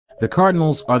The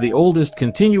Cardinals are the oldest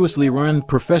continuously run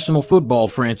professional football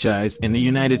franchise in the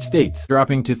United States,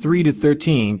 dropping to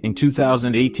 3-13 in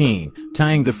 2018,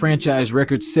 tying the franchise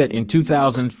record set in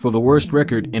 2000 for the worst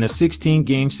record in a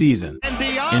 16-game season.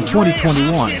 In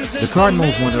 2021, the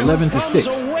Cardinals went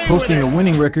 11-6, posting a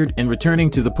winning record and returning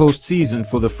to the postseason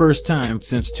for the first time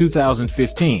since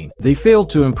 2015. They failed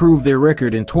to improve their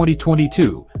record in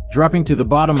 2022, dropping to the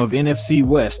bottom of NFC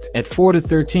West at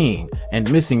 4-13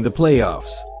 and missing the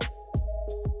playoffs.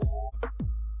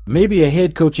 Maybe a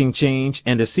head coaching change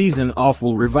and a season off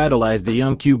will revitalize the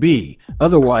young QB.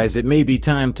 Otherwise, it may be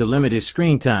time to limit his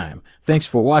screen time. Thanks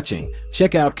for watching.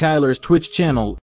 Check out Kyler's Twitch channel.